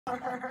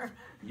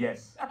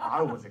Yes,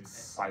 I was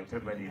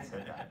excited when he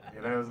said that.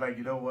 I was like,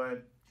 you know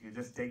what? You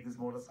just take this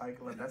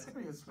motorcycle and that's how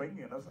you're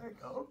swinging. And I was like,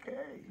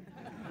 okay.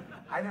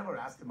 I never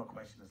asked him a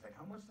question. It's like,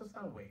 how much does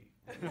that weigh?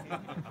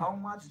 How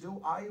much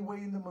do I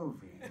weigh in the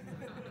movie?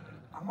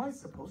 Am I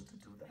supposed to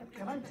do that?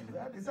 Can I do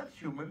that? Is that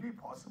humanly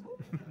possible?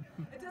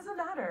 It doesn't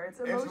matter. It's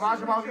It's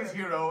Rajamouli's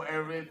hero.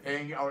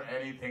 Everything or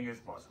anything is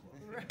possible.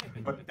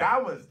 Right. But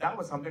that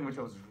was something which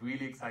I was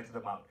really excited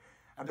about.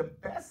 And the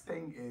best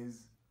thing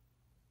is,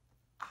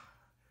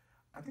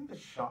 I think the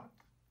shot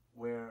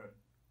where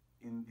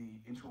in the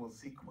interval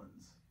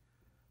sequence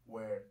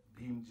where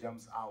Bhim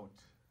jumps out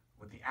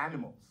with the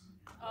animals.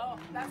 Oh,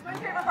 that's my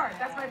favorite part.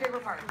 That's my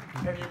favorite part.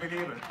 Can you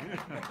believe it?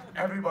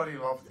 Everybody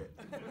loved it.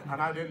 And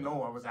I didn't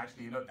know I was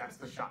actually, that's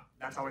the shot.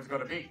 That's how it's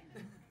going to be.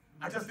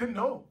 I just didn't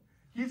know.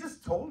 He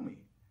just told me.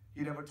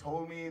 He never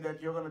told me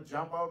that you're going to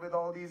jump out with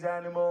all these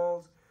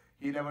animals.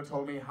 He never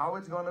told me how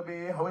it's going to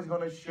be, how he's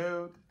going to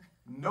shoot.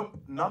 Nope,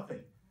 nothing.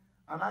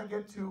 And I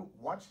get to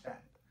watch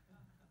that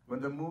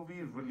when the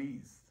movie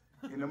released.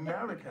 In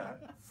America,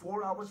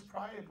 4 hours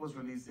prior it was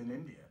released in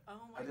India. Oh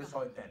I just saw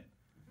it then.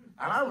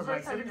 And I was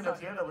like sitting in the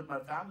theater with my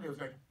family, I was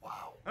like,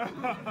 wow.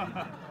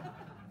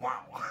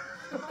 Wow.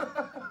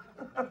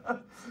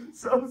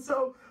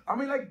 So, I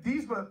mean, like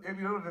these were,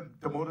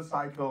 the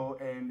motorcycle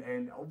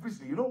and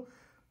obviously,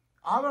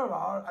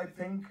 RRR, I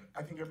think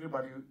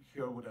everybody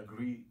here would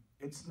agree,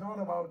 it's not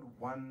about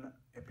one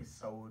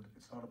episode,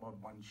 it's not about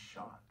one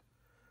shot.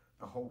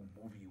 The whole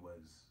movie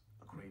was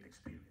a great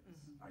experience,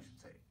 I should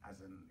say,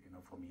 as in,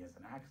 for me as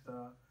an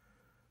actor,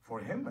 for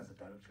him as a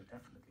director,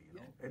 definitely,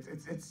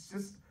 It's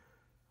just,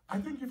 I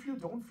think if you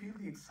don't feel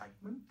the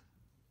excitement,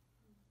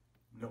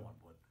 no one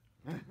would.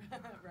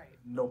 Right.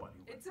 Nobody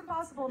would. It's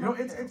impossible.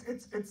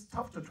 It's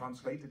tough to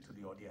translate it to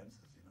the audiences,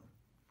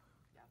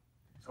 Yeah.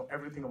 So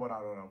everything about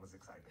RRR was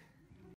exciting.